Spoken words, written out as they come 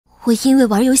我因为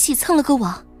玩游戏蹭了个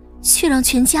网，却让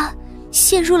全家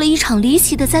陷入了一场离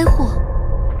奇的灾祸。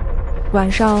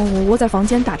晚上我窝在房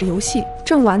间打着游戏，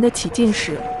正玩得起劲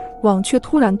时，网却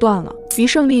突然断了。离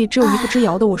胜利只有一步之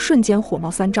遥的我瞬间火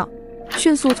冒三丈，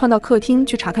迅速窜到客厅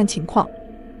去查看情况。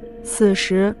此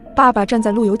时爸爸站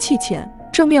在路由器前，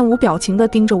正面无表情地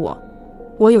盯着我。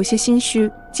我有些心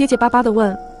虚，结结巴巴地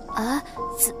问：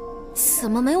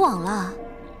怎么没网了？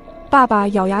爸爸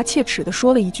咬牙切齿地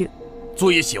说了一句：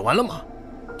作业写完了吗？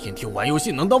天天玩游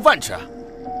戏能当饭吃？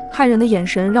骇人的眼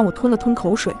神让我吞了吞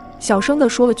口水，小声地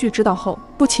说了句知道后，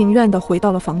不情愿地回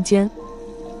到了房间。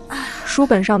书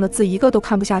本上的字一个都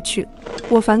看不下去，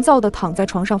我烦躁地躺在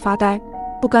床上发呆。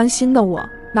不甘心的我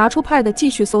拿出 Pad 继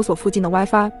续搜索附近的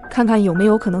WiFi， 看看有没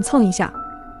有可能蹭一下。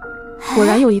果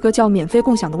然有一个叫免费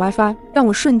共享的 WiFi， 让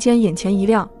我瞬间眼前一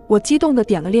亮。我激动地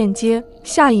点了链接，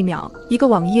下一秒一个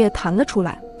网页弹了出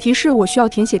来，提示我需要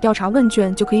填写调查问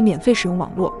卷就可以免费使用网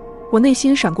络。我内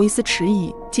心闪过一丝迟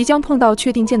疑，即将碰到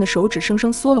确定键的手指生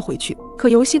生缩了回去。可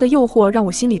游戏的诱惑让我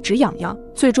心里直痒痒，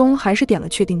最终还是点了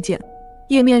确定键。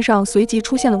页面上随即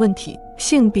出现了问题，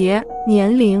性别、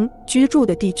年龄、居住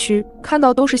的地区，看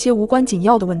到都是些无关紧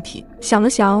要的问题。想了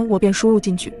想，我便输入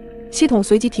进去。系统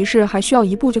随即提示还需要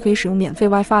1步就可以使用免费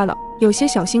WiFi 了，有些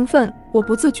小兴奋，我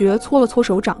不自觉搓了搓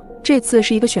手掌。这次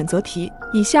是一个选择题，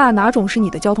以下哪种是你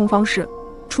的交通方式？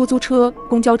出租车、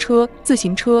公交车、自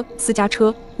行车、私家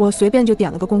车。我随便就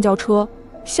点了个公交车。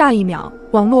下一秒，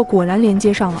网络果然连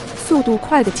接上了，速度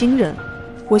快得惊人。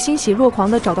我欣喜若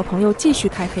狂地找到朋友继续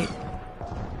开黑。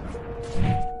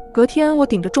隔天，我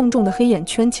顶着重重的黑眼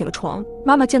圈起了床，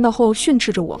妈妈见到后训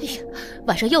斥着我：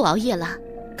晚上又熬夜了，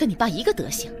跟你爸一个德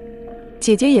行。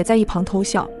姐姐也在一旁偷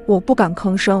笑，我不敢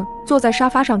吭声，坐在沙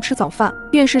发上吃早饭。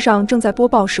电视上正在播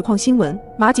报实况新闻，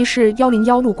麻吉市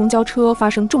101路公交车发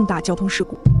生重大交通事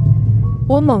故。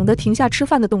我猛地停下吃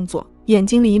饭的动作，眼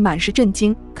睛里满是震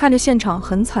惊，看着现场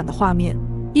很惨的画面，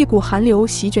一股寒流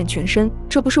席卷全身。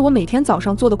这不是我每天早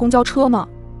上坐的公交车吗？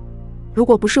如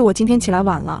果不是我今天起来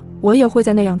晚了，我也会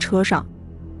在那辆车上。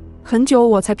很久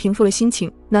我才平复了心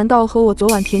情，难道和我昨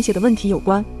晚填写的问题有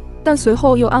关？但随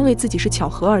后又安慰自己是巧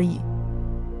合而已。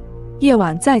夜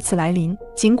晚再次来临，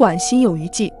尽管心有余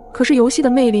悸，可是游戏的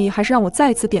魅力还是让我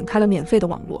再次点开了免费的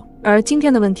网络。而今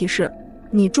天的问题是，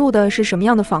你住的是什么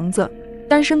样的房子？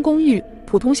单身公寓、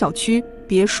普通小区、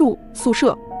别墅、宿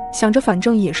舍？想着反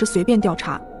正也是随便调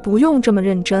查，不用这么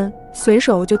认真，随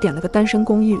手就点了个单身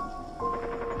公寓。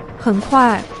很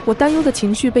快，我担忧的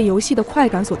情绪被游戏的快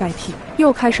感所代替，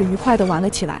又开始愉快地玩了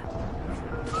起来。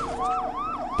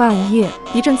半夜，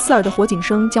一阵刺耳的火警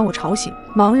声将我吵醒，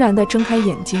茫然地睁开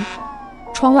眼睛。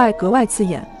窗外格外刺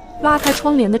眼，拉开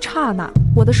窗帘的刹那，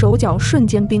我的手脚瞬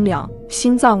间冰凉，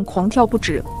心脏狂跳不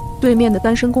止。对面的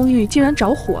单身公寓竟然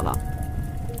着火了。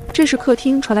这时客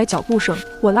厅传来脚步声，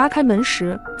我拉开门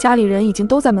时，家里人已经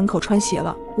都在门口穿鞋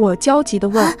了。我焦急地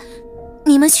问：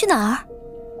你们去哪儿？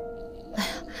哎呀，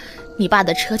你爸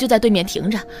的车就在对面停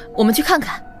着，我们去看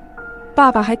看。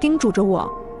爸爸还叮嘱着我：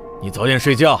你早点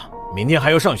睡觉，明天还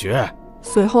要上学。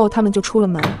随后他们就出了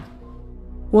门。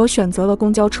我选择了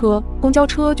公交车，公交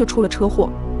车就出了车祸。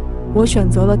我选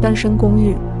择了单身公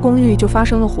寓，公寓就发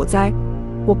生了火灾。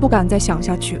我不敢再想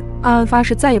下去，暗暗发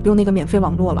誓再也不用那个免费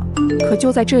网络了。可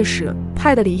就在这时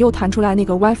，Pad 里又弹出来那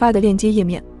个 WiFi 的链接页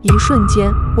面，一瞬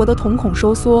间，我的瞳孔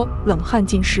收缩，冷汗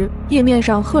浸湿。页面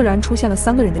上赫然出现了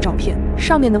3个人的照片，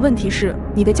上面的问题是：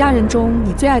你的家人中，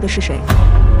你最爱的是谁？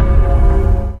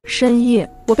深夜，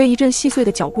我被一阵细碎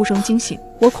的脚步声惊醒，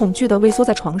我恐惧地畏缩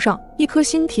在床上，一颗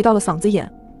心提到了嗓子眼。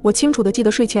我清楚地记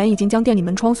得睡前已经将店里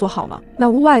门窗锁好了，那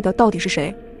屋外的到底是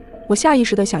谁？我下意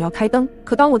识地想要开灯，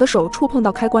可当我的手触碰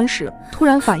到开关时，突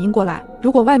然反应过来，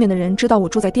如果外面的人知道我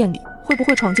住在店里，会不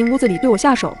会闯进屋子里对我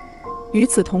下手？与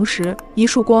此同时，一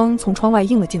束光从窗外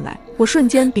映了进来，我瞬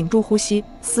间屏住呼吸，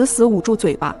死死捂住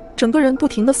嘴巴，整个人不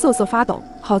停地瑟瑟发抖。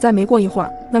好在没过一会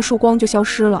儿，那束光就消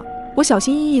失了。我小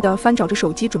心翼翼地翻找着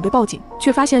手机准备报警，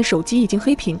却发现手机已经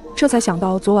黑屏，这才想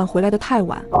到昨晚回来的太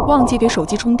晚，忘记给手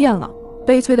机充电了。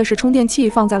悲催的是，充电器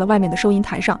放在了外面的收银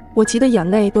台上，我急得眼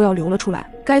泪都要流了出来，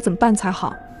该怎么办才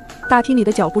好？大厅里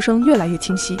的脚步声越来越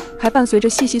清晰，还伴随着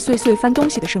细细碎碎翻东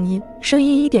西的声音，声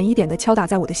音一点一点地敲打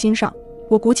在我的心上。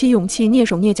我鼓起勇气，蹑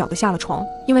手蹑脚地下了床，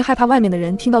因为害怕外面的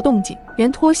人听到动静，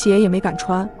连拖鞋也没敢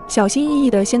穿，小心翼翼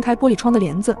地掀开玻璃窗的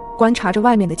帘子，观察着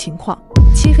外面的情况。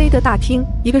漆黑的大厅，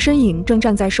一个身影正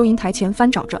站在收银台前翻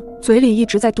找着，嘴里一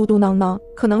直在嘟嘟囔囔，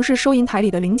可能是收银台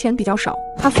里的零钱比较少。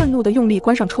他愤怒地用力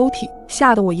关上抽屉，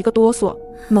吓得我一个哆嗦。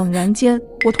猛然间，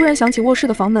我突然想起卧室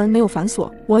的房门没有反锁，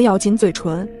我咬紧嘴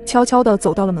唇，悄悄地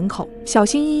走到了门口，小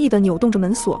心翼翼地扭动着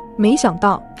门锁，没想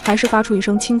到还是发出一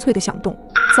声清脆的响动。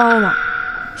糟了！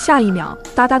下一秒，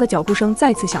哒哒的脚步声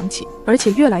再次响起，而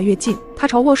且越来越近，他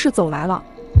朝卧室走来了。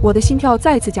我的心跳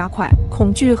再次加快，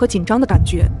恐惧和紧张的感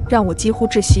觉让我几乎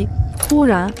窒息。突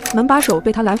然，门把手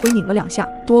被他来回拧了2下，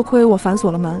多亏我反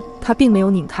锁了门，他并没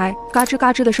有拧开。嘎吱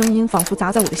嘎吱的声音仿佛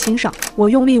砸在我的心上，我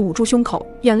用力捂住胸口，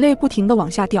眼泪不停地往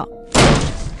下掉。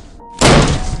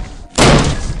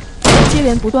接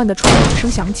连不断的撞击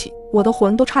声响起，我的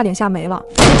魂都差点吓没了。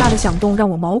巨大的响动让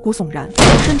我毛骨悚然，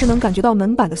我甚至能感觉到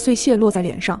门板的碎屑落在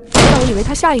脸上。在我以为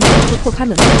他下一秒就会破开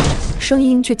门的时候，声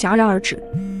音却戛然而止。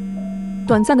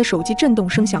短暂的手机震动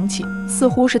声响起，似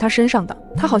乎是他身上的。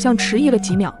他好像迟疑了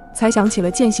几秒，才响起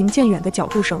了渐行渐远的脚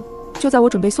步声。就在我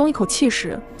准备松一口气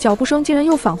时，脚步声竟然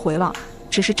又返回了。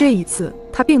只是这一次，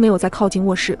他并没有再靠近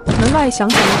卧室。门外响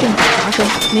起了一阵打砸声，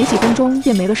没几分钟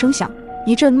便没了声响。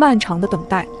一阵漫长的等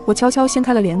待，我悄悄掀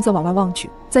开了帘子往外望去，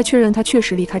在确认他确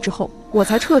实离开之后，我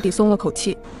才彻底松了口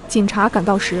气。警察赶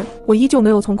到时，我依旧没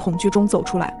有从恐惧中走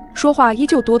出来，说话依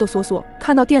旧哆哆嗦嗦。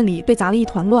看到店里被砸了一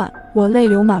团乱，我泪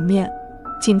流满面。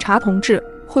警察同志，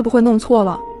会不会弄错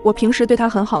了？我平时对他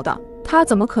很好的，他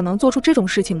怎么可能做出这种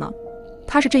事情呢？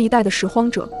他是这一代的拾荒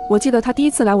者，我记得他第一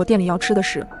次来我店里要吃的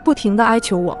时，不停地哀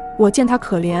求我，我见他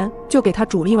可怜，就给他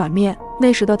煮了一碗面。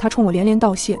那时的他冲我连连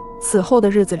道谢。此后的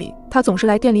日子里，他总是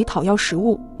来店里讨要食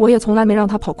物，我也从来没让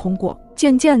他跑空过。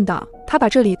渐渐的，他把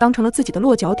这里当成了自己的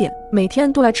落脚点，每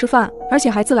天都来吃饭，而且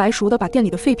还自来熟的把店里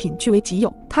的废品据为己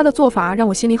有。他的做法让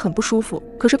我心里很不舒服，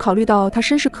可是考虑到他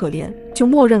身世可怜，就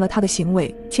默认了他的行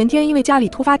为。前天因为家里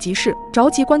突发急事，着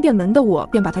急关店门的我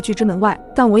便把他拒之门外，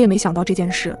但我也没想到这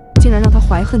件事竟然让他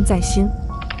怀恨在心。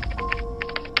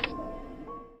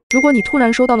如果你突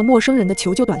然收到了陌生人的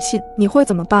求救短信，你会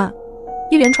怎么办？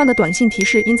一连串的短信提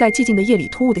示因在寂静的夜里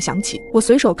突兀的响起，我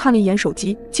随手看了一眼手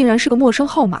机，竟然是个陌生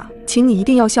号码。请你一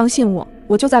定要相信我，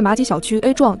我就在麻吉小区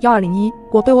A 幢1201，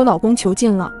我被我老公囚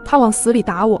禁了，他往死里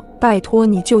打我，拜托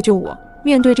你救救我。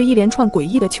面对这一连串诡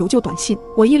异的求救短信，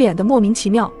我一脸的莫名其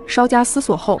妙。稍加思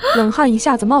索后，冷汗一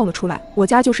下子冒了出来。我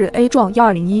家就是 A 幢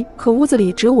1201，可屋子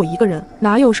里只有我一个人，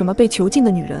哪有什么被囚禁的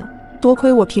女人？多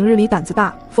亏我平日里胆子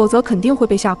大，否则肯定会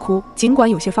被吓哭。尽管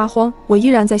有些发慌，我依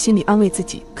然在心里安慰自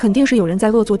己，肯定是有人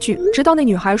在恶作剧。直到那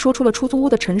女孩说出了出租屋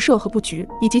的陈设和布局，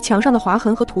以及墙上的划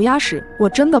痕和涂鸦时，我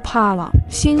真的怕了，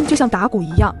心就像打鼓一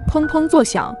样砰砰作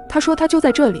响。她说她就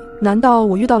在这里，难道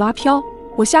我遇到了阿飘？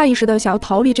我下意识地想要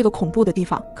逃离这个恐怖的地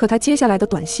方，可他接下来的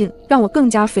短信让我更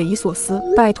加匪夷所思。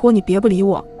拜托你别不理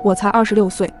我，我才26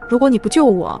岁，如果你不救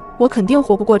我，我肯定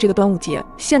活不过这个端午节。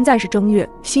现在是正月，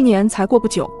新年才过不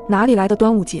久，哪里来的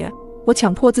端午节？我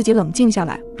强迫自己冷静下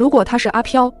来，如果他是阿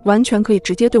飘，完全可以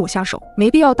直接对我下手，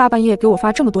没必要大半夜给我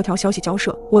发这么多条消息交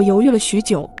涉。我犹豫了许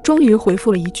久，终于回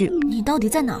复了一句：你到底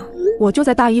在哪儿？我就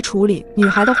在大衣橱里。女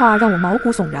孩的话让我毛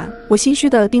骨悚然，我心虚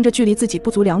地盯着距离自己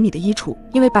不足2米的衣橱，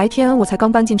因为白天我才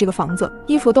刚搬进这个房子，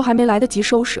衣服都还没来得及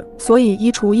收拾，所以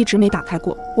衣橱一直没打开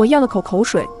过。我咽了口口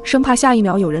水，生怕下一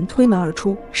秒有人推门而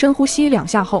出。深呼吸2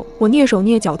下后，我蹑手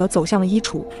蹑脚地走向了衣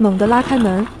橱，猛地拉开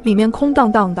门，里面空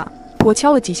荡荡的。我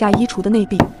敲了几下衣橱的内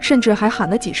壁，甚至还喊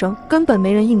了几声，根本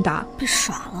没人应答。被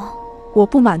耍了。我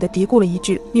不满地嘀咕了一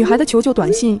句，女孩的求救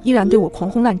短信依然对我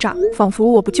狂轰滥炸，仿佛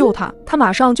我不救她，她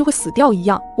马上就会死掉一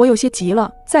样。我有些急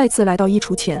了，再次来到衣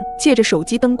橱前，借着手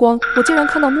机灯光，我竟然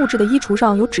看到木质的衣橱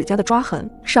上有指甲的抓痕，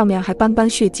上面还斑斑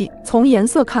血迹，从颜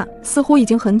色看，似乎已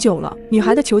经很久了。女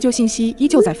孩的求救信息依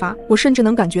旧在发，我甚至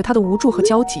能感觉她的无助和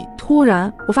焦急。突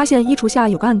然，我发现衣橱下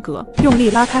有个暗格，用力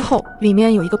拉开后，里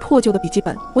面有一个破旧的笔记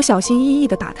本。我小心翼翼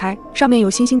地打开，上面有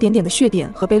星星点点的血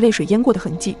点和被泪水淹过的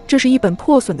痕迹。这是一本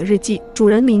破损的日记，主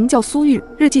人名叫苏玉，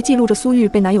日记记录着苏玉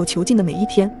被男友囚禁的每一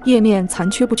天，页面残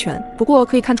缺不全，不过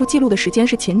可以看出记录的时间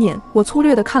是前年。我粗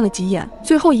略地看了几眼，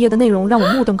最后一页的内容让我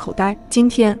目瞪口呆。今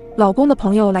天老公的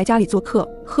朋友来家里做客，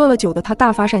喝了酒的他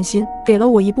大发善心，给了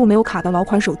我一部没有卡的老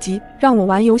款手机，让我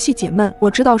玩游戏解闷。我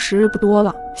知道时日不多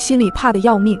了，心里怕得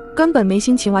要命，根本没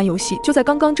心情玩游戏。就在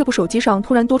刚刚，这部手机上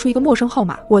突然多出一个陌生号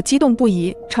码，我激动不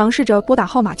已，尝试着拨打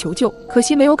号码求救，可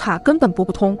惜没有卡，根本拨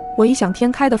不通。我异想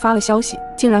天开地发了消息，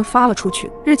竟然发了出去。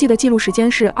日记的记录时间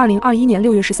是2021年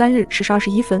6月13日10时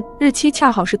21分，日期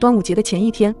恰好是端午节的前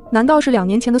一天。难道是2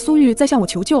年前的苏玉在向我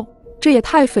求救？这也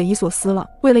太匪夷所思了。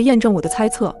为了验证我的猜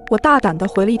测，我大胆地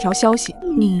回了一条消息：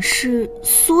你是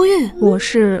苏玉？我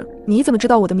是。你怎么知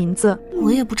道我的名字？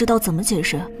我也不知道怎么解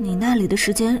释。你那里的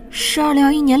时间是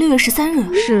2021年6月13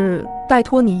日。是，拜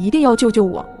托你一定要救救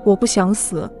我，我不想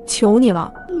死，求你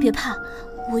了。别怕，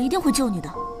我一定会救你的，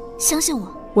相信我。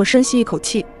我深吸一口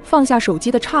气，放下手机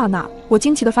的刹那，我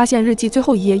惊奇地发现日记最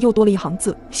后一页又多了一行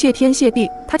字：谢天谢地，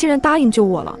他竟然答应救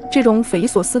我了。这种匪夷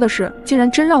所思的事竟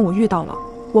然真让我遇到了。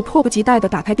我迫不及待地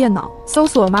打开电脑，搜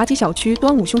索麻吉小区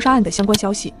端午凶杀案的相关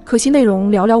消息，可惜内容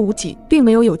寥寥无几，并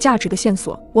没有价值的线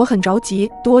索。我很着急，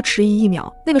多迟疑1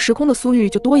秒，那个时空的苏玉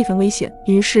就多一分危险。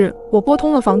于是我拨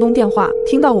通了房东电话，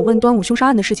听到我问端午凶杀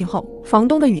案的事情后，房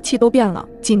东的语气都变了，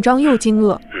紧张又惊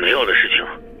愕。没有的事情，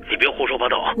你别胡说八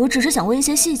道。我只是想问一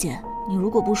些细节，你如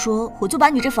果不说，我就把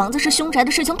你这房子是凶宅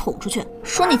的事情捅出去，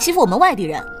说你欺负我们外地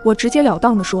人。我直截了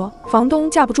当地说。房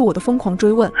东架不住我的疯狂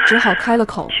追问，只好开了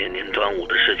口。前年端午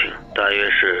的事情，大约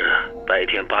是白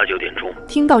天8、9点钟。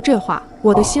听到这话，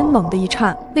我的心猛地一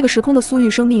颤，那个时空的苏玉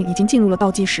生命已经进入了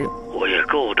倒计时。我也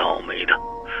够倒霉的，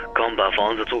刚把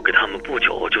房子租给他们不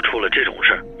久就出了这种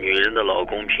事儿。女人的老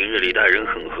公平日里待人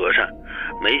很和善，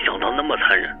没想到那么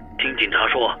残忍。听警察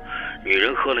说，女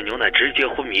人喝了牛奶直接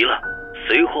昏迷了，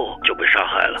随后就被杀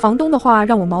害了。房东的话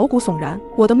让我毛骨悚然，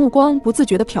我的目光不自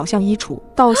觉地瞟向衣橱，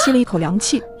倒吸了一口凉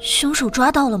气。凶手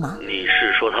抓到了吗？你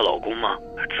是说她老公吗？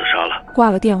自杀了。挂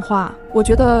了电话，我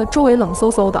觉得周围冷飕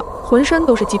飕的，浑身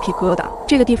都是鸡皮疙瘩。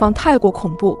这个地方太过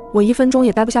恐怖，我1分钟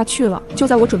也待不下去了。就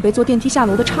在我准备坐电梯下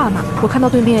楼的刹那，我看到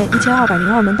对面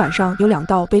1202门板上有2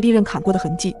道被利刃砍过的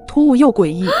痕迹，突兀又诡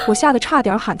异，我吓得差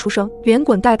点喊出声，连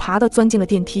滚带爬地钻进了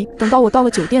电梯。等到我到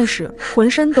了酒店时，浑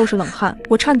身都是冷汗，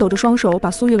我颤抖着双手把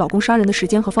苏玉老公杀人的时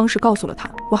间和方式告诉了他。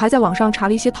我还在网上查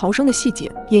了一些逃生的细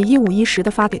节，也一五一十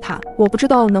地发给他。我不知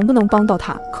道能不能帮到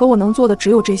他，可我能做的只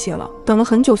有这些了。等了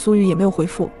很久，苏玉也没有回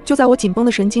复。就在我紧绷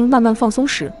的神经慢慢放松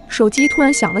时，手机突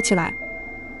然响了起来。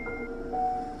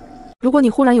如果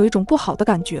你忽然有一种不好的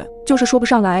感觉，就是说不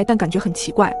上来，但感觉很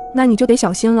奇怪，那你就得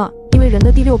小心了，因为人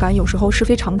的第六感有时候是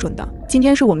非常准的。今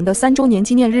天是我们的3周年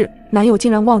纪念日，男友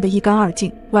竟然忘得一干二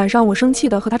净。晚上我生气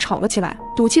地和他吵了起来，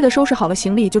赌气地收拾好了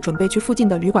行李，就准备去附近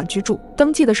的旅馆居住。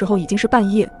登记的时候已经是半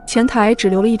夜，前台只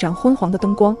留了一盏昏黄的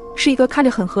灯光，是一个看着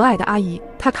很和蔼的阿姨。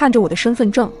她看着我的身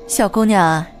份证，小姑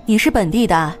娘，你是本地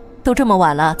的？都这么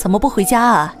晚了，怎么不回家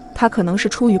啊？她可能是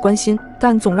出于关心，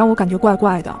但总让我感觉怪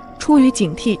怪的。出于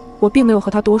警惕，我并没有和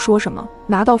她多说什么。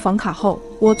拿到房卡后，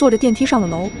我坐着电梯上了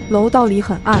楼，楼道里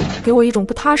很暗，给我一种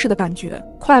不踏实的感觉。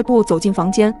快步走进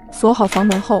房间，锁好房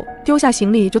门后，丢下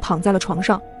行李就躺在了床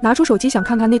上，拿出手机想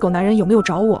看看那狗男人有没有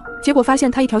找我，结果发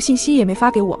现他一条信息也没发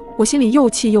给我。我心里又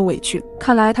气又委屈，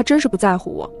看来他真是不在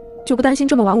乎我，就不担心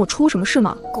这么晚我出什么事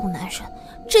吗？狗男人，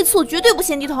这次我绝对不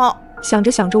先低头。想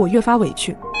着想着，我越发委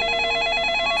屈。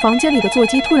房间里的座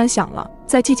机突然响了，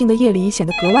在寂静的夜里显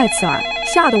得格外刺耳，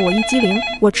吓得我一激灵。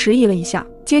我迟疑了一下，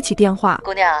接起电话。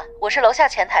姑娘，我是楼下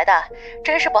前台的，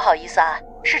真是不好意思啊。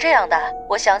是这样的，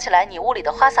我想起来你屋里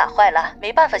的花洒坏了，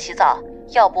没办法洗澡，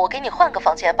要不我给你换个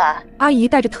房间吧。阿姨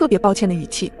带着特别抱歉的语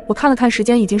气。我看了看时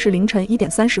间，已经是凌晨1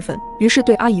点30分，于是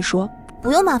对阿姨说：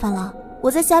不用麻烦了，我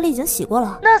在家里已经洗过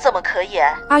了。那怎么可以？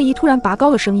阿姨突然拔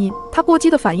高了声音，她过激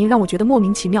的反应让我觉得莫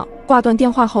名其妙。挂断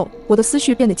电话后，我的思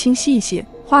绪变得清晰一些。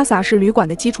花洒是旅馆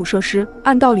的基础设施，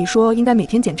按道理说应该每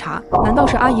天检查，难道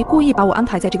是阿姨故意把我安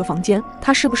排在这个房间？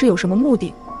她是不是有什么目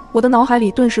的？我的脑海里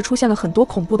顿时出现了很多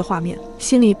恐怖的画面，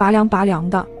心里拔凉拔凉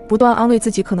的，不断安慰自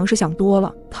己可能是想多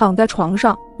了。躺在床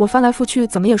上，我翻来覆去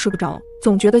怎么也睡不着，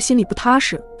总觉得心里不踏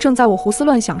实。正在我胡思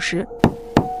乱想时，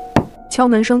敲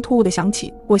门声突兀地响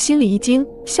起，我心里一惊，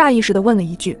下意识地问了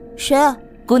一句：谁？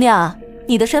姑娘，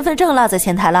你的身份证落在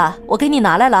前台了，我给你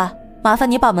拿来了，麻烦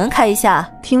你把门开一下。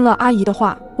听了阿姨的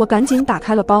话，我赶紧打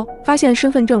开了包，发现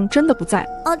身份证真的不在。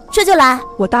这就来。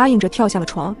我答应着跳下了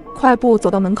床，快步走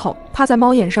到门口，趴在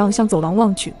猫眼上向走廊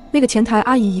望去。那个前台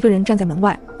阿姨一个人站在门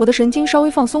外，我的神经稍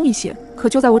微放松一些。可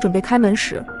就在我准备开门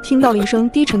时，听到了一声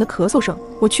低沉的咳嗽声，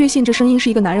我确信这声音是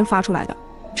一个男人发出来的。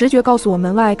直觉告诉我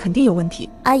门外肯定有问题。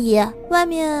阿姨，外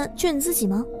面就你自己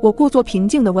吗？我故作平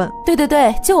静地问。对对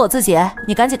对，就我自己，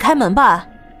你赶紧开门吧。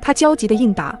他焦急的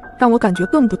应答，让我感觉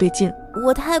更不对劲。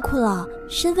我太困了，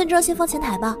身份证先放前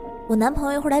台吧，我男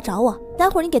朋友一会儿来找我，待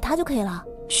会儿你给他就可以了。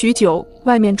许久，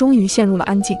外面终于陷入了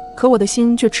安静，可我的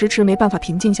心却迟迟没办法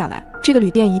平静下来。这个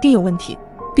旅店一定有问题，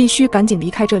必须赶紧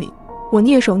离开这里。我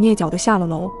蹑手蹑脚地下了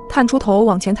楼，探出头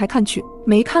往前台看去，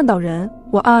没看到人。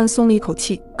我暗暗松了一口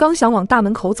气，刚想往大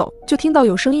门口走，就听到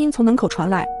有声音从门口传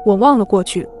来。我望了过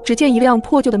去，只见一辆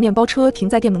破旧的面包车停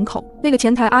在店门口，那个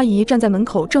前台阿姨站在门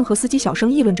口，正和司机小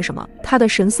声议论着什么。她的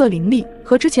神色凌厉，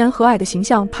和之前和蔼的形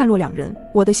象判若两人。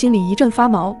我的心里一阵发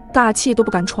毛，大气都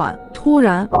不敢喘。突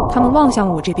然，他们望向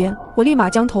了我这边，我立马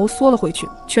将头缩了回去，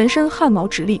全身汗毛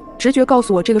直立。直觉告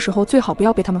诉我，这个时候最好不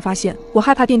要被他们发现。我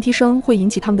害怕电梯声会引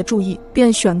起他们的注意，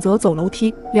便选择走楼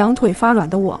梯。两腿发软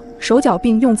的我，手脚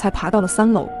并用才爬到了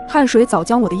3楼，汗水早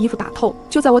将我的衣服打透。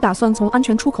就在我打算从安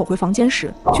全出口回房间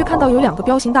时，却看到有2个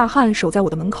彪形大汉守在我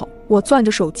的门口。我攥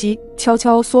着手机，悄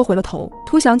悄缩回了头，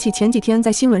突想起前几天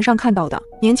在新闻上看到的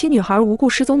年轻女孩无故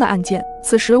失踪的案件。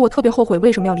此时我特别后悔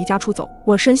为什么要离家出走。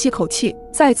我深吸口气，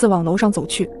再次往楼上走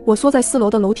去。我缩在4楼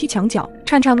的楼梯墙角，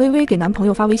颤颤巍巍给男朋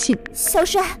友发微信：小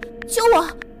帅，救我！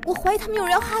我怀疑他们有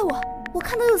人要害我。我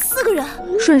看到有4个人，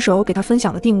顺手给他分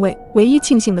享了定位。唯一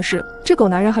庆幸的是，这狗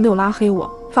男人还没有拉黑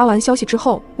我。发完消息之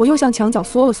后，我又向墙角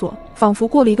缩了缩，仿佛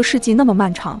过了1个世纪那么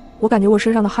漫长。我感觉我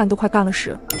身上的汗都快干了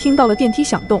时，听到了电梯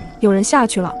响动，有人下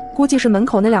去了，估计是门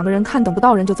口那2个人看等不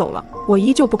到人就走了。我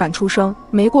依旧不敢出声。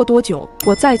没过多久，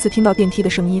我再次听到电梯的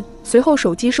声音，随后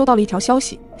手机收到了一条消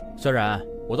息：小冉，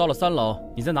我到了3楼，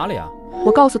你在哪里啊？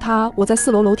我告诉他我在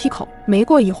4楼楼梯口。没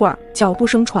过一会儿，脚步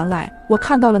声传来，我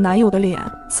看到了男友的脸。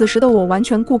此时的我完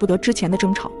全顾不得之前的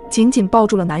争吵，紧紧抱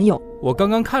住了男友。我刚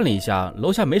刚看了一下，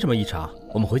楼下没什么异常，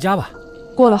我们回家吧。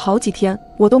过了好几天，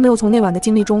我都没有从那晚的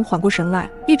经历中缓过神来，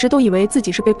一直都以为自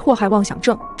己是被迫害妄想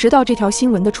症，直到这条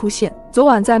新闻的出现。昨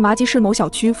晚在麻吉市某小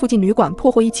区附近旅馆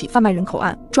破获一起贩卖人口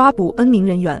案，抓捕 N 名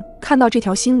人员。看到这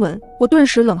条新闻，我顿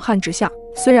时冷汗直下。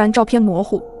虽然照片模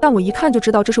糊，但我一看就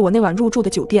知道这是我那晚入住的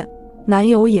酒店。男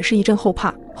友也是一阵后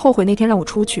怕，后悔那天让我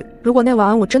出去。如果那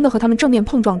晚我真的和他们正面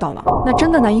碰撞到了，那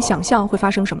真的难以想象会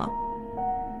发生什么。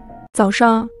早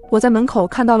上，我在门口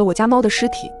看到了我家猫的尸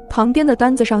体，旁边的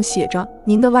单子上写着：“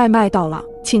您的外卖到了，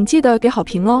请记得给好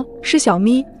评哦。”是小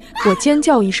咪。我尖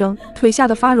叫一声，腿吓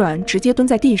得发软，直接蹲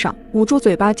在地上，捂住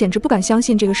嘴巴，简直不敢相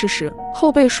信这个事实，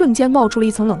后背瞬间冒出了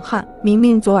一层冷汗。明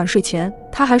明昨晚睡前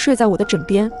他还睡在我的枕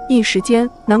边，一时间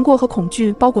难过和恐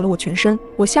惧包裹了我全身。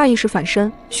我下意识反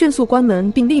身，迅速关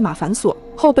门并立马反锁，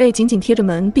后背紧紧贴着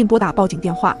门，并拨打报警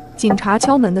电话。警察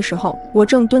敲门的时候，我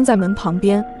正蹲在门旁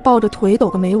边，抱着腿抖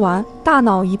个没完，大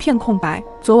脑一片空白。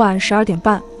昨晚12点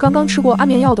半，刚刚吃过安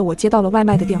眠药的我接到了外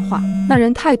卖的电话，那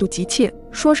人态度急切，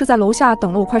说是在楼下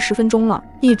等了我快10分钟了，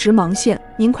一直忙线，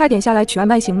您快点下来取外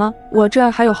卖行吗？我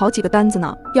这还有好几个单子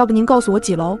呢，要不您告诉我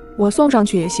几楼，我送上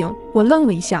去也行。我愣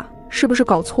了一下，是不是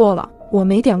搞错了？我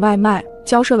没点外卖。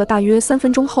交涉了大约3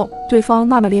分钟后，对方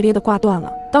骂骂咧咧地挂断了。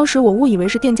当时我误以为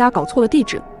是店家搞错了地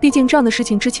址，毕竟这样的事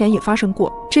情之前也发生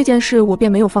过。这件事我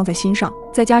便没有放在心上，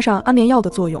再加上安眠药的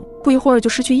作用，不一会儿就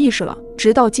失去意识了。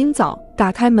直到今早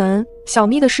打开门，小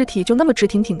咪的尸体就那么直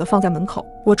挺挺地放在门口。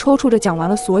我抽搐着讲完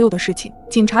了所有的事情，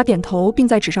警察点头并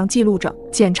在纸上记录着。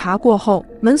检查过后，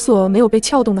门锁没有被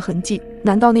撬动的痕迹，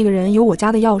难道那个人有我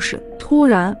家的钥匙？突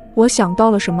然我想到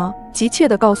了什么，急切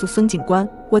地告诉孙警官，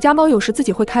我家猫有时自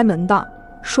己会开门的。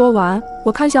说完，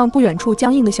我看向不远处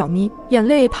僵硬的小咪，眼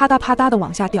泪啪嗒啪嗒地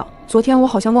往下掉。昨天我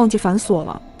好像忘记反锁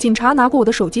了。警察拿过我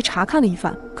的手机查看了一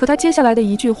番，可他接下来的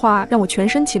一句话让我全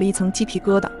身起了一层鸡皮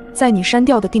疙瘩。在你删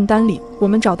掉的订单里，我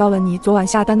们找到了你昨晚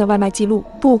下单的外卖记录。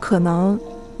不可能！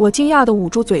我惊讶地捂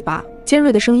住嘴巴，尖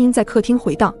锐的声音在客厅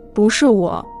回荡：不是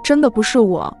我，真的不是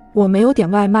我，我没有点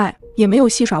外卖，也没有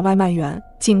戏耍外卖员。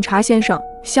警察先生，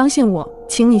相信我，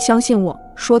请你相信我。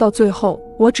说到最后，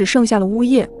我只剩下了呜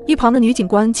咽。一旁的女警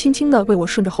官轻轻地为我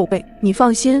顺着后背：你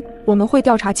放心，我们会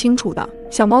调查清楚的。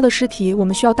小猫的尸体我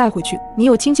们需要带回去，你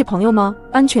有亲戚朋友吗？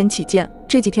安全起见，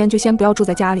这几天就先不要住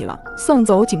在家里了。送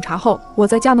走警察后，我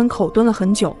在家门口蹲了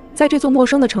很久。在这座陌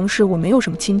生的城市，我没有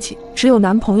什么亲戚，只有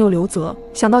男朋友刘泽。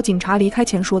想到警察离开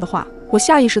前说的话，我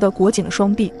下意识地裹紧了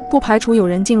双臂，不排除有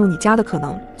人进入你家的可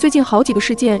能。最近好几个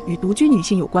事件与独居女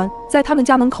性有关，在他们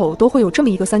家门口都会有这么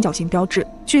一个三角形标志。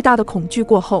巨大的恐惧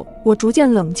过后，我逐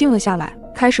渐冷静了下来，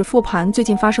开始复盘最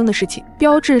近发生的事情。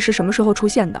标志是什么时候出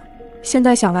现的？现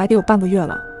在想来得有半个月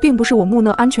了，并不是我木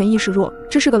讷安全意识弱，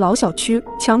这是个老小区，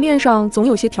墙面上总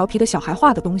有些调皮的小孩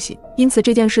画的东西，因此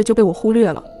这件事就被我忽略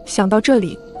了。想到这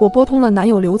里，我拨通了男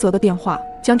友刘泽的电话，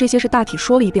将这些事大体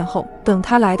说了一遍后，等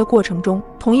他来的过程中，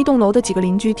同一栋楼的几个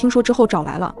邻居听说之后找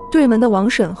来了，对门的王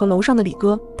婶和楼上的李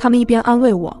哥，他们一边安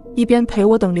慰我，一边陪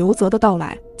我等刘泽的到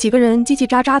来。几个人叽叽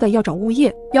喳喳的要找物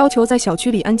业，要求在小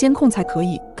区里安监控才可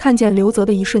以。看见刘泽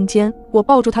的一瞬间，我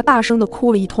抱住他大声的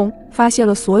哭了一通，发泄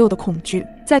了所有的恐惧。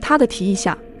在他的提议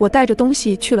下，我带着东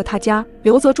西去了他家。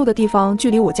刘泽住的地方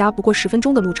距离我家不过10分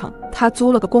钟的路程，他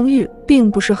租了个公寓，并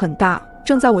不是很大。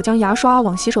正在我将牙刷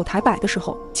往洗手台摆的时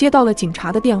候，接到了警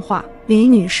察的电话。李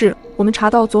女士，我们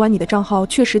查到昨晚你的账号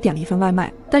确实点了一份外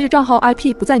卖，但是账号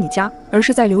IP 不在你家，而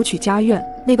是在留取家苑。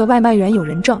那个外卖员有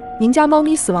人证，您家猫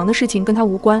咪死亡的事情跟他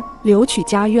无关。留取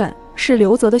家苑是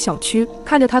刘泽的小区。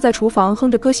看着他在厨房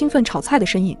哼着歌兴奋炒菜的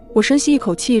身影，我深吸一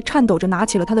口气，颤抖着拿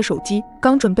起了他的手机，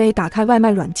刚准备打开外卖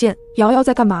软件。瑶瑶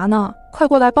在干嘛呢？快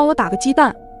过来帮我打个鸡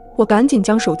蛋。我赶紧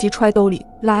将手机揣兜里，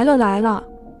来了。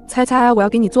猜猜我要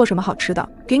给你做什么好吃的？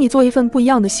给你做一份不一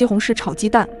样的西红柿炒鸡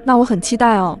蛋。那我很期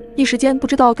待哦，一时间不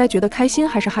知道该觉得开心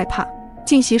还是害怕。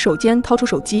进洗手间掏出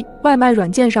手机，外卖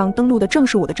软件上登录的正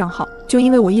是我的账号。就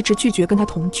因为我一直拒绝跟他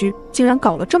同居，竟然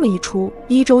搞了这么一出。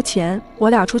1周前我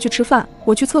俩出去吃饭，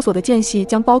我去厕所的间隙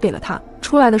将包给了他，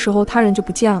出来的时候他人就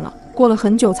不见了，过了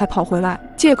很久才跑回来，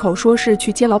借口说是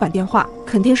去接老板电话，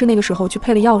肯定是那个时候去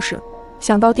配了钥匙。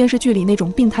想到电视剧里那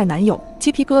种病态男友，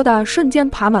鸡皮疙瘩瞬间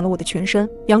爬满了我的全身。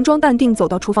佯装淡定走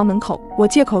到厨房门口，我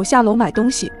借口下楼买东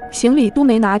西，行李都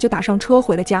没拿就打上车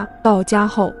回了家。到家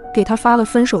后给他发了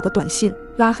分手的短信，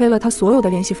拉黑了他所有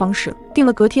的联系方式，订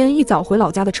了隔天一早回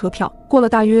老家的车票。过了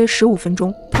大约15分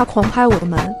钟，他狂拍我的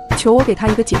门，求我给他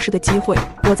一个解释的机会。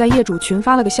我在业主群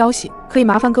发了个消息，可以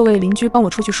麻烦各位邻居帮我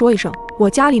出去说一声，我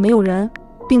家里没有人，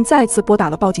并再次拨打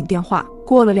了报警电话。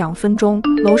过了2分钟，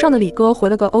楼上的李哥回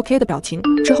了个 OK 的表情，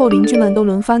之后邻居们都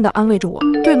轮番的安慰着我，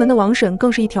对门的王婶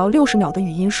更是一条60秒的语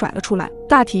音甩了出来，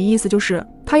大体意思就是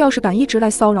他要是敢一直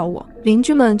来骚扰我，邻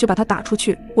居们就把他打出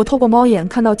去。我透过猫眼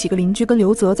看到几个邻居跟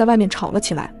刘泽在外面吵了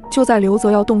起来，就在刘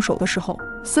泽要动手的时候，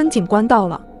孙警官到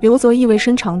了。刘泽意味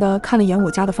深长地看了眼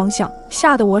我家的方向，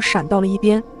吓得我闪到了一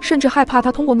边，甚至害怕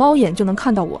他通过猫眼就能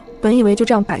看到我。本以为就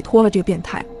这样摆脱了这个变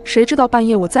态，谁知道半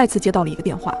夜我再次接到了一个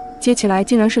电话，接起来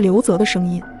竟然是刘泽的声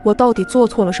音。我到底做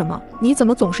错了什么？你怎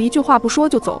么总是一句话不说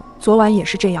就走？昨晚也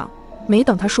是这样。没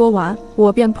等他说完，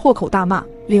我便破口大骂：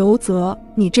刘泽，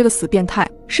你这个死变态，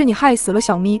是你害死了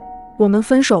小咪，我们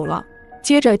分手了。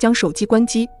接着将手机关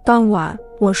机。当晚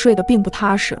我睡得并不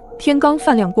踏实，天刚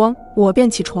泛亮光，我便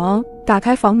起床。打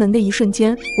开房门的一瞬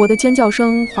间，我的尖叫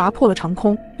声划破了长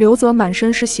空。刘泽满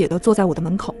身是血的坐在我的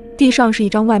门口，地上是一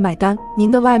张外卖单，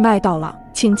您的外卖到了，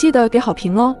请记得给好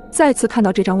评哦。再次看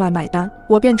到这张外卖单，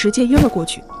我便直接晕了过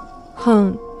去。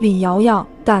哼，李瑶瑶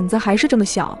胆子还是这么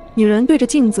小。女人对着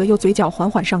镜子又嘴角缓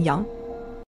缓上扬。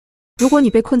如果你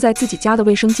被困在自己家的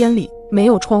卫生间里，没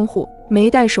有窗户，没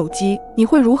带手机，你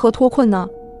会如何脱困呢？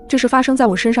这是发生在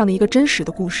我身上的一个真实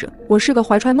的故事。我是个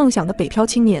怀揣梦想的北漂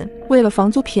青年，为了房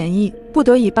租便宜，不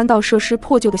得已搬到设施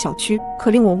破旧的小区。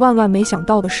可令我万万没想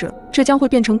到的是，这将会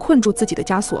变成困住自己的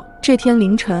枷锁。这天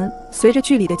凌晨，随着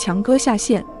剧里的强哥下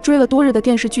线，追了多日的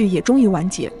电视剧也终于完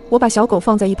结。我把小狗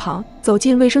放在一旁，走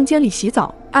进卫生间里洗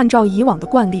澡。按照以往的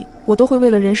惯例，我都会为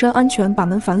了人身安全把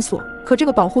门反锁，可这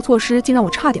个保护措施竟让我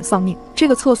差点丧命。这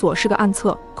个厕所是个暗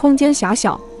厕，空间狭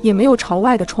小，也没有朝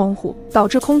外的窗户，导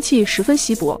致空气十分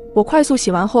稀薄。我快速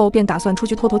洗完后便打算出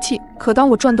去透透气，可当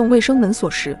我转动卫生门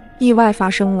锁时，意外发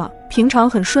生了。平常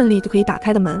很顺利就可以打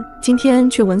开的门，今天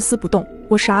却纹丝不动。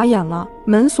我傻眼了，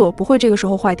门锁不会这个时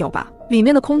候坏掉吧？里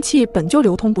面的空气本就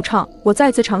流通不畅。我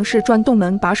再次尝试转动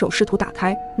门把手试图打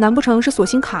开，难不成是锁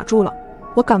芯卡住了？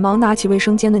我赶忙拿起卫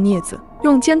生间的镊子，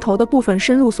用尖头的部分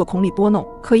深入锁孔里拨弄，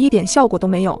可一点效果都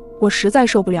没有。我实在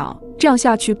受不了，这样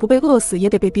下去不被饿死也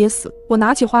得被憋死。我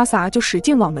拿起花洒就使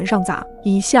劲往门上砸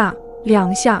，1下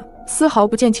2下，丝毫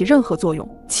不见起任何作用。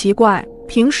奇怪，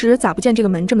平时咋不见这个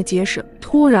门这么结实？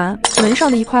突然，门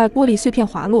上的一块玻璃碎片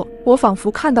滑落，我仿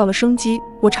佛看到了生机。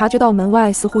我察觉到门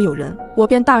外似乎有人，我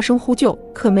便大声呼救，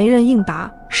可没人应答。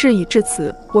事已至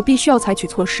此，我必须要采取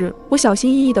措施。我小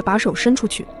心翼翼地把手伸出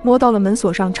去，摸到了门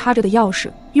锁上插着的钥匙，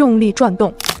用力转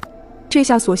动，这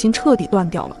下锁芯彻底断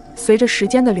掉了。随着时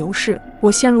间的流逝，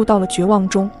我陷入到了绝望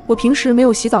中。我平时没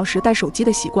有洗澡时带手机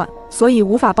的习惯，所以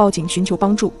无法报警寻求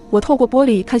帮助。我透过玻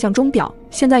璃看向钟表，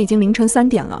现在已经凌晨3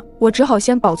点了。我只好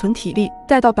先保存体力，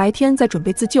待到白天再准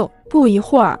备自救。不一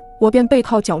会儿，我便背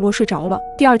靠角落睡着了。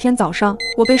第二天早上，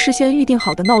我被事先预定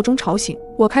好的闹钟吵醒，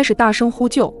我开始大声呼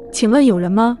救：“请问有人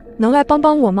吗？能来帮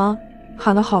帮我吗？”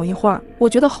喊了好一会儿，我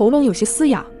觉得喉咙有些嘶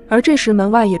哑。而这时门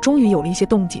外也终于有了一些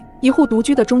动静，一户独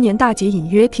居的中年大姐隐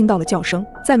约听到了叫声，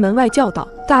在门外叫道：“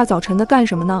大早晨的干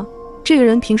什么呢？”这个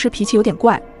人平时脾气有点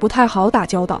怪，不太好打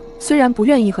交道，虽然不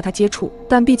愿意和他接触，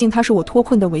但毕竟他是我脱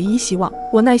困的唯一希望。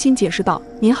我耐心解释道：“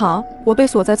您好，我被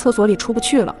锁在厕所里出不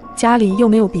去了，家里又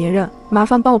没有别人，麻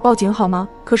烦帮我报警好吗？”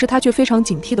可是他却非常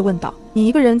警惕地问道：“你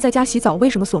一个人在家洗澡，为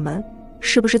什么锁门？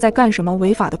是不是在干什么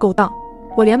违法的勾当？”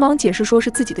我连忙解释说是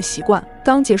自己的习惯。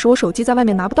当解释我手机在外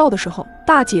面拿不到的时候，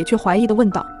大姐却怀疑地问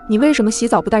道：“你为什么洗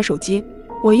澡不带手机？”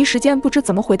我一时间不知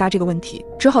怎么回答这个问题，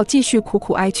只好继续苦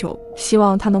苦哀求，希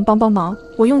望她能帮帮忙。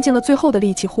我用尽了最后的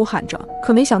力气呼喊着，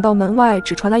可没想到门外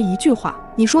只传来一句话：“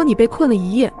你说你被困了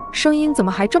一夜，声音怎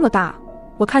么还这么大？”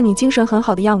我看你精神很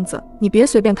好的样子，你别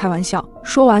随便开玩笑。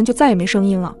说完就再也没声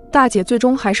音了。大姐最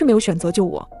终还是没有选择救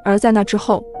我，而在那之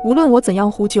后，无论我怎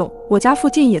样呼救，我家附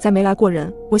近也再没来过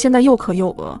人。我现在又渴又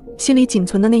饿，心里仅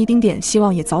存的那一丁点希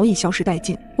望也早已消失殆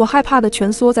尽。我害怕地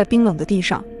蜷缩在冰冷的地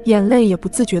上，眼泪也不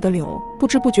自觉地流，不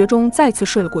知不觉中再次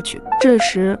睡了过去。这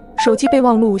时，手机备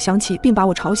忘录响起，并把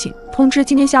我吵醒，通知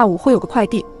今天下午会有个快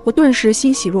递。我顿时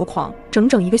欣喜若狂，整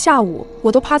整一个下午，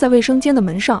我都趴在卫生间的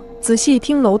门上，仔细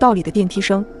听楼道里的电梯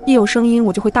声，一有声音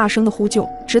我就会大声地呼救，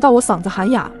直到我嗓子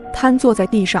喊哑，瘫坐在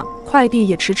地上。快递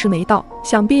也迟迟没到，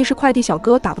想必是快递小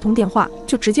哥打不通电话，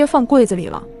就直接放柜子里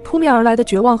了。扑面而来的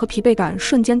绝望和疲惫感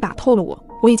瞬间打透了我。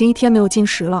我已经1天没有进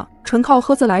食了，纯靠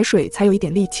喝自来水才有一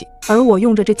点力气。而我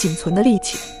用着这仅存的力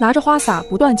气，拿着花洒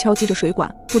不断敲击着水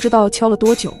管，不知道敲了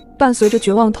多久，伴随着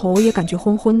绝望，头也感觉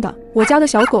昏昏的。我家的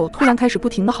小狗突然开始不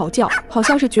停地嚎叫，好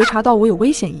像是觉察到我有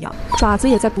危险一样，爪子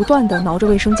也在不断地挠着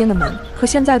卫生间的门。可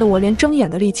现在的我连睁眼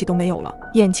的力气都没有了，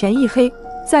眼前一黑。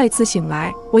再次醒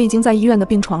来，我已经在医院的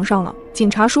病床上了。警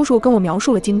察叔叔跟我描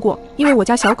述了经过，因为我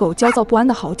家小狗焦躁不安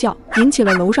的嚎叫，引起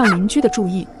了楼上邻居的注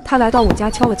意。他来到我家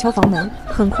敲了敲房门，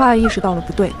很快意识到了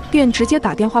不对，便直接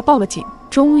打电话报了警。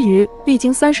终于，历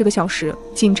经30个小时，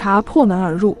警察破门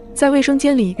而入，在卫生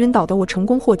间里晕倒的我成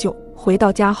功获救。回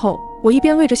到家后，我一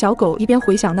边喂着小狗，一边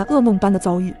回想那噩梦般的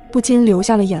遭遇，不禁流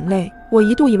下了眼泪。我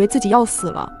一度以为自己要死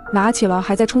了，拿起了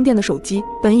还在充电的手机，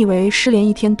本以为失联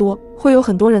1天多会有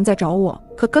很多人在找我，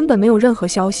可根本没有任何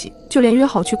消息，就连约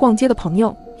好去逛街的朋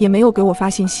友也没有给我发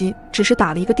信息，只是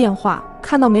打了一个电话，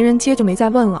看到没人接就没再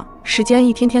问了。时间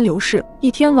一天天流逝，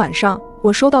一天晚上，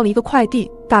我收到了一个快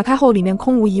递，打开后里面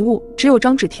空无一物，只有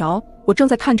张纸条：我正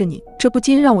在看着你。这不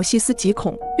禁让我细思极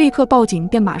恐，立刻报警，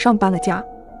便马上搬了家。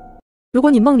如果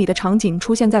你梦里的场景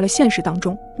出现在了现实当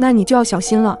中，那你就要小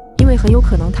心了，因为很有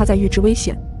可能它在预知危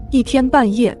险。一天半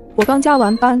夜，我刚加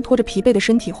完班，拖着疲惫的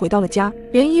身体回到了家，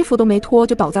连衣服都没脱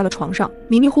就倒在了床上。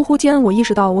迷迷糊糊间，我意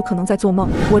识到我可能在做梦。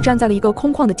我站在了一个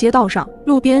空旷的街道上，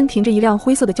路边停着一辆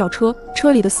灰色的轿车，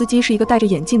车里的司机是一个戴着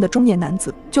眼镜的中年男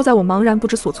子。就在我茫然不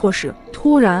知所措时，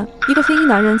突然一个黑衣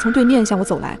男人从对面向我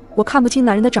走来。我看不清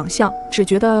男人的长相，只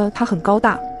觉得他很高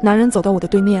大。男人走到我的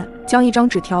对面，将一张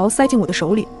纸条塞进我的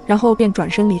手里，然后便转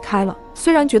身离开了。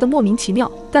虽然觉得莫名其妙，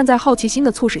但在好奇心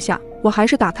的促使下，我还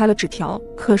是打开了纸条。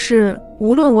可是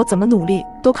无论我怎么努力，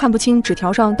都看不清纸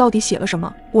条上到底写了什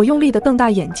么。我用力地瞪大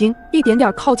眼睛，一点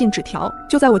点靠近纸条。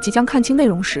就在我即将看清内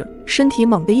容时，身体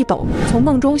猛地一抖，从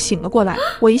梦中醒了过来。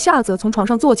我一下子从床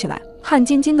上坐起来，汗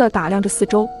津津地打量着四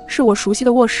周，是我熟悉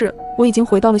的卧室。我已经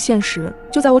回到了现实。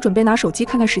就在我准备拿手机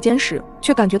看看时间时，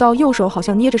却感觉到右手好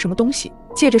像捏着什么东西。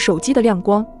借着手机的亮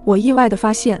光，我意外地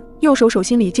发现右手手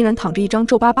心里竟然躺着一张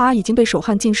皱巴巴、已经被手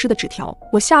汗浸湿的纸条。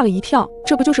我吓了一跳，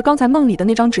这不就是刚才梦里的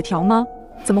那张纸条吗？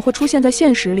怎么会出现在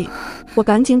现实里？我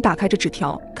赶紧打开这纸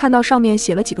条，看到上面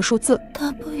写了几个数字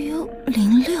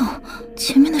W06，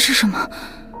前面的是什么？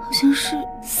好像是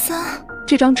3。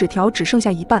这张纸条只剩下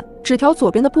一半，纸条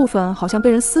左边的部分好像被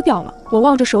人撕掉了。我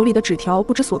望着手里的纸条，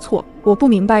不知所措。我不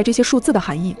明白这些数字的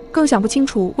含义，更想不清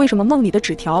楚为什么梦里的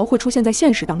纸条会出现在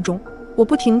现实当中。我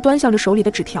不停端详着手里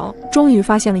的纸条，终于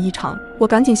发现了异常。我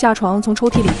赶紧下床，从抽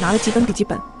屉里拿了几本笔记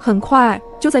本，很快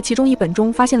就在其中一本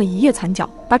中发现了一页残角。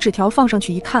把纸条放上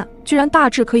去一看，居然大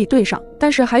致可以对上，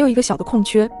但是还有一个小的空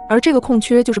缺，而这个空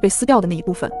缺就是被撕掉的那一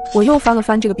部分。我又翻了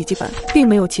翻这个笔记本，并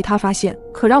没有其他发现。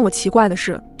可让我奇怪的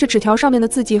是，这纸条上面的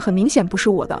字迹很明显不是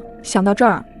我的。想到这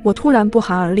儿，我突然不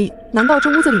寒而栗，难道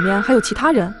这屋子里面还有其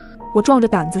他人？我壮着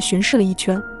胆子巡视了一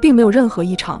圈，并没有任何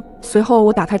异常。随后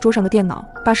我打开桌上的电脑，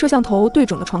把摄像头对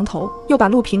准了床头，又把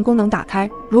录屏功能打开。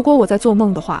如果我在做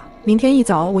梦的话，明天一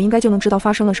早我应该就能知道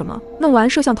发生了什么。弄完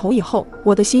摄像头以后，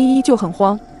我的心依旧很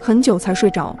慌，很久才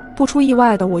睡着。不出意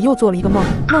外的，我又做了一个梦，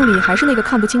梦里还是那个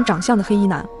看不清长相的黑衣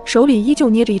男，手里依旧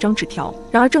捏着一张纸条。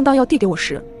然而正当要递给我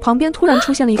时，旁边突然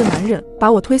出现了一个男人，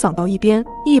把我推搡到一边，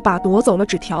一把夺走了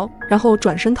纸条，然后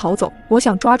转身逃走。我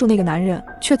想抓住那个男人，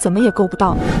却怎么也够不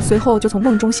到。随后就从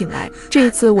梦中醒来，这一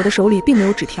次我的手里并没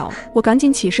有纸条。我赶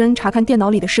紧起身查看电脑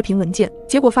里的视频文件，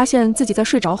结果发现自己在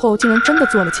睡着后竟然真的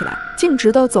坐了起来，径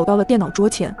直地走到了电脑桌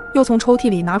前，又从抽屉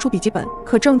里拿出笔记本。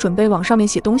可正准备往上面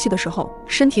写东西的时候，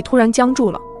身体突然僵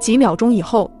住了，几秒钟以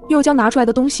后又将拿出来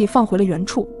的东西放回了原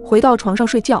处，回到床上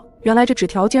睡觉。原来这纸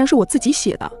条竟然是我自己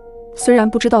写的。虽然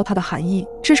不知道它的含义，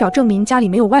至少证明家里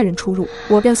没有外人出入，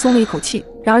我便松了一口气。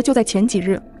然而就在前几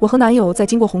日，我和男友在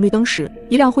经过红绿灯时，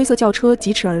一辆灰色轿车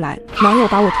疾驰而来，男友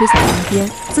把我推搡到一边，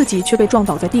自己却被撞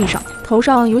倒在地上，头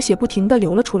上有血不停地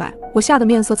流了出来。我吓得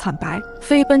面色惨白，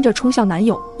飞奔着冲向男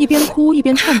友，一边哭一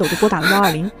边颤抖着拨打了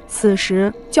120。此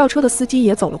时轿车的司机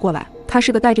也走了过来，他是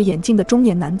个戴着眼镜的中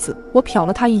年男子，我瞟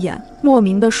了他一眼，莫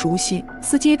名的熟悉。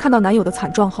司机看到男友的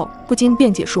惨状后，不禁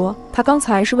辩解说，他刚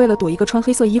才是为了躲一个穿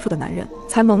黑色衣服的男人，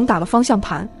才猛打了方向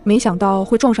盘，没想到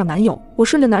会撞上男友。我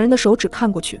顺着男人的手指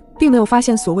看过去，并没有发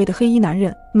现所谓的黑衣男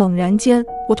人。猛然间，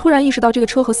我突然意识到这个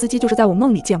车和司机就是在我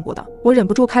梦里见过的。我忍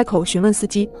不住开口询问司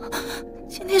机，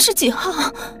今天是几号？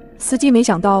司机没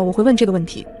想到我会问这个问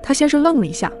题，他先是愣了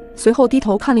一下，随后低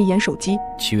头看了一眼手机。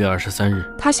7月23日，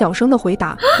他小声的回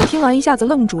答。我听完一下子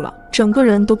愣住了，整个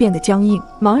人都变得僵硬，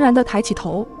茫然的抬起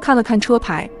头看了看车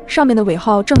牌，上面的尾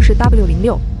号正是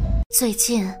W06。最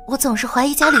近我总是怀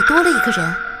疑家里多了一个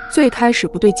人。最开始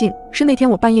不对劲是那天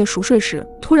我半夜熟睡时，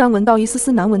突然闻到一丝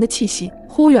丝难闻的气息，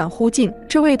忽远忽近，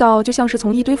这味道就像是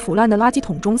从一堆腐烂的垃圾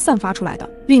桶中散发出来的，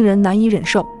令人难以忍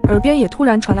受。耳边也突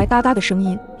然传来哒哒的声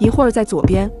音，一会儿在左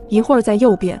边，一会儿在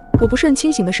右边。我不甚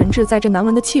清醒的神智在这难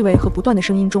闻的气味和不断的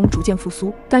声音中逐渐复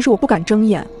苏，但是我不敢睁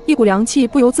眼，一股凉气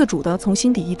不由自主地从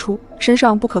心底溢出，身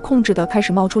上不可控制地开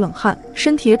始冒出冷汗，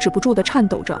身体也止不住地颤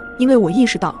抖着，因为我意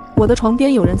识到我的床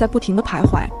边有人在不停地徘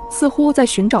徊，似乎在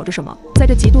寻找着什么。在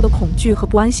这极度的恐惧和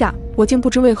不安下，我竟不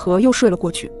知为何又睡了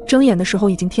过去。睁眼的时候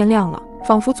已经天亮了，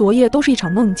仿佛昨夜都是一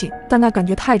场梦境，但那感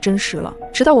觉太真实了。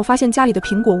直到我发现家里的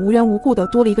苹果无缘无故的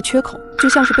多了一个缺口，就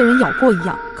像是被人咬过一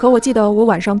样。可我记得我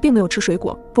晚上并没有吃水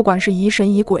果，不管是疑神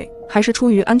疑鬼，还是出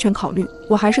于安全考虑，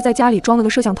我还是在家里装了个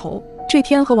摄像头。这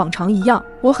天和往常一样，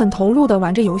我很投入地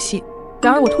玩着游戏。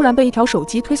然而我突然被一条手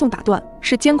机推送打断，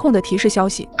是监控的提示消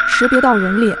息，识别到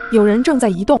人列，有人正在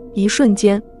移动。一瞬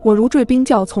间，我如坠冰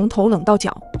窖，从头冷到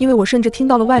脚，因为我甚至听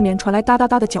到了外面传来哒哒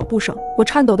哒的脚步声。我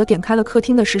颤抖地点开了客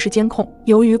厅的实时监控，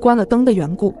由于关了灯的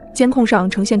缘故，监控上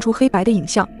呈现出黑白的影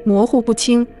像，模糊不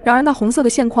清。然而那红色的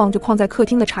线框就框在客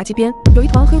厅的茶几边，有一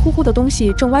团黑乎乎的东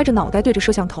西正歪着脑袋对着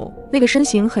摄像头，那个身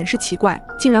形很是奇怪，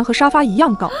竟然和沙发一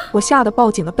样高。我吓得抱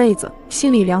紧了被子，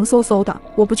心里凉飕飕的。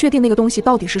我不确定那个东西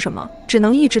到底是什么，只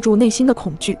能抑制住内心的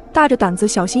恐惧，大着胆子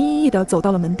小心翼翼地走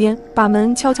到了门边，把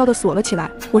门悄悄地锁了起来。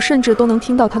我甚至都能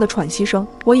听到他的喘息声。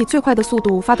我以最快的速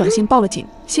度发短信报了警，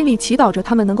心里祈祷着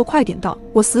他们能够快点到。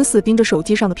我死死盯着手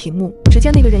机上的屏幕，只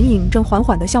见那个人影正缓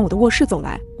缓地向我的卧室走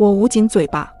来。我捂紧嘴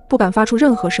巴，不敢发出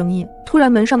任何声音。突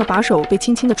然门上的把手被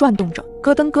轻轻地转动着，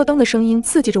咯噔咯噔的声音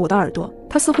刺激着我的耳朵。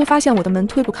他似乎发现我的门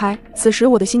推不开，此时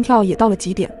我的心跳也到了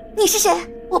极点。你是谁？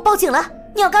我报警了，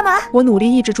你要干嘛？我努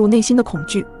力抑制住内心的恐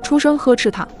惧，出声呵斥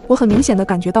他。我很明显地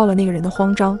感觉到了那个人的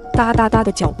慌张，哒哒哒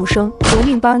的脚步声，夺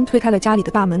命般推开了家里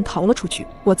的大门，逃了出去。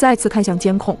我再次看向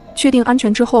监控，确定安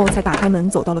全之后，才打开门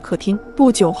走到了客厅。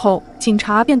不久后，警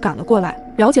察便赶了过来，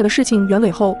了解了事情原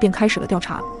委后，便开始了调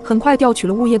查。很快调取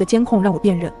了物业的监控让我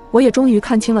辨认，我也终于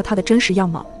看清了他的真实样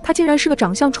貌。他竟然是个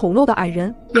长相丑陋的矮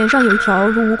人，脸上有一条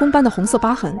如蜈蚣般的红色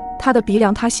疤痕，他的鼻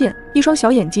梁塌陷，一双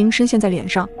小眼睛深陷在脸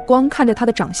上。光看着他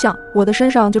的长相，我的身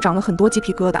上就长了很多鸡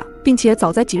皮疙瘩，并且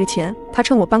早在几日前，他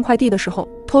趁我搬快递的时候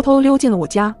偷偷溜进了我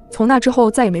家，从那之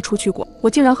后再也没出去过。我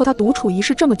竟然和他独处一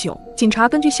室这么久。警察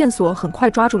根据线索很快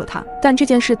抓住了他，但这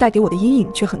件事带给我的阴影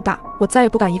却很大，我再也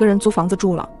不敢一个人租房子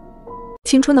住了。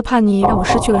青春的叛逆让我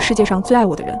失去了世界上最爱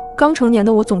我的人。刚成年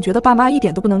的我总觉得爸妈一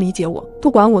点都不能理解我，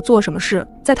不管我做什么事，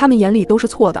在他们眼里都是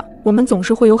错的。我们总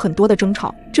是会有很多的争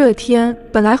吵。这天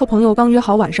本来和朋友刚约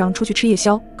好晚上出去吃夜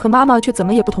宵，可妈妈却怎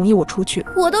么也不同意我出去。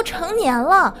我都成年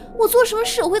了，我做什么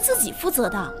事我会自己负责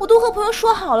的。我都和朋友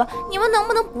说好了，你们能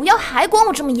不能不要还管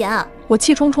我这么严？我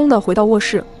气冲冲地回到卧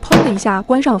室，砰的一下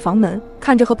关上了房门，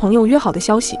看着和朋友约好的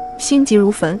消息，心急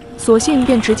如焚，索性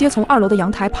便直接从2楼的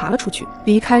阳台爬了出去。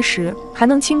离开时还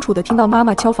能清楚地听到妈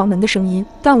妈敲房门的声音，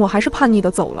但我还是叛逆地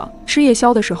走了。吃夜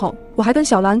宵的时候，我还跟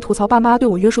小兰吐槽爸妈对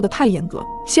我约束得太严格，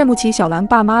羡慕起小兰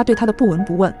爸妈对她的不闻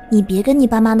不问。你别跟你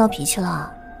爸妈闹脾气了，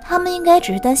他们应该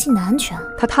只是担心你的安全。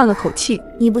她叹了口气，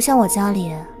你不像我家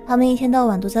里，他们一天到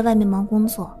晚都在外面忙工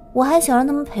作，我还想让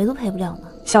他们陪都陪不了呢。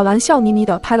小兰笑眯眯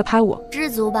地拍了拍我，知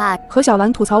足吧。和小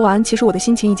兰吐槽完，其实我的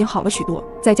心情已经好了许多，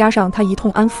再加上她一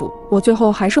通安抚，我最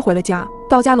后还是回了家。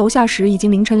到家楼下时已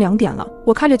经凌晨2点了，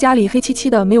我看着家里黑漆漆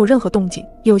的，没有任何动静，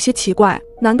有些奇怪，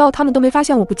难道他们都没发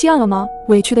现我不见了吗？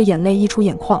委屈的眼泪溢出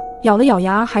眼眶，咬了咬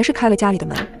牙，还是开了家里的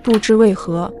门。不知为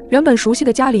何，原本熟悉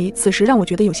的家里，此时让我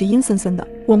觉得有些阴森森的。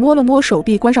我摸了摸手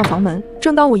臂，关上房门。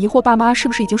正当我疑惑爸妈是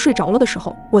不是已经睡着了的时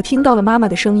候，我听到了妈妈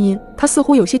的声音，她似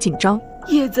乎有些紧张。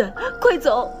叶子，快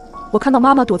走！我看到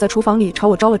妈妈躲在厨房里朝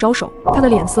我招了招手，她的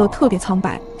脸色特别苍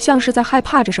白，像是在害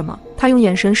怕着什么。她用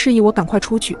眼神示意我赶快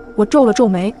出去。我皱了皱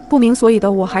眉，不明所以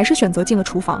的我还是选择进了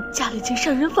厨房。家里进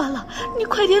杀人犯了，你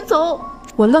快点走！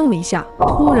我愣了一下，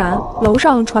突然楼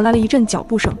上传来了一阵脚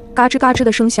步声，嘎吱嘎吱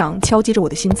的声响敲击着我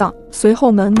的心脏。随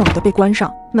后门猛地被关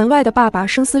上，门外的爸爸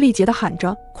声嘶力竭地喊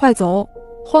着：“快走！”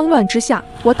慌乱之下，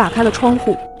我打开了窗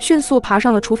户，迅速爬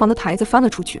上了厨房的台子，翻了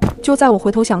出去。就在我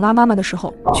回头想拉妈妈的时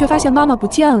候，却发现妈妈不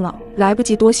见了。来不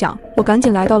及多想，我赶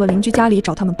紧来到了邻居家里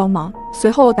找他们帮忙，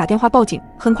随后打电话报警。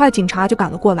很快警察就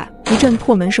赶了过来。一阵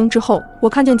破门声之后，我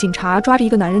看见警察抓着一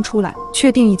个男人出来，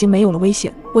确定已经没有了危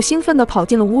险。我兴奋地跑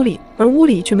进了屋里，而屋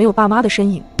里却没有爸妈的身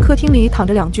影。客厅里躺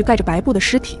着2具盖着白布的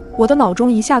尸体，我的脑中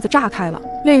一下子炸开了，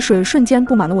泪水瞬间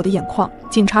布满了我的眼眶。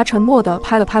警察沉默地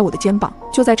拍了拍我的肩膀。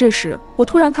就在这时，我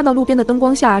突然看到路边的灯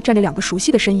光下站着2个熟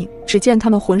悉的身影，只见他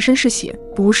们浑身是血，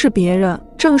不是别人，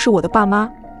正是我的爸妈。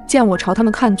见我朝他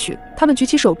们看去，他们举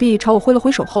起手臂朝我挥了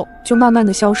挥手后，就慢慢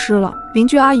地消失了。邻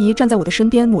居阿姨站在我的身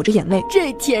边，抹着眼泪：“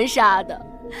这天杀的！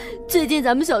最近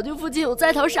咱们小区附近有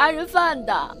在逃杀人犯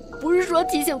的，不是说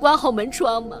提醒关好门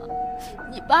窗吗？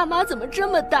你爸妈怎么这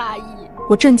么大意？”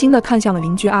我震惊地看向了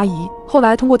邻居阿姨。后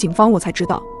来通过警方我才知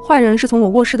道，坏人是从我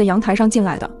卧室的阳台上进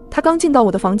来的。他刚进到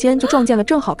我的房间，就撞见了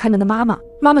正好开门的妈妈，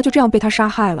妈妈就这样被他杀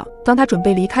害了。当他准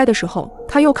备离开的时候，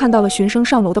他又看到了循声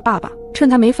上楼的爸爸，趁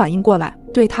他没反应过来，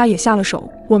对他也下了手。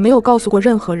我没有告诉过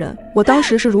任何人，我当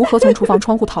时是如何从厨房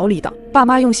窗户逃离的。爸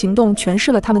妈用行动诠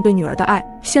释了他们对女儿的爱，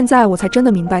现在我才真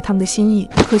的明白他们的心意。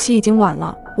可惜已经晚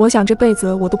了，我想这辈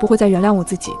子我都不会再原谅我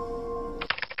自己。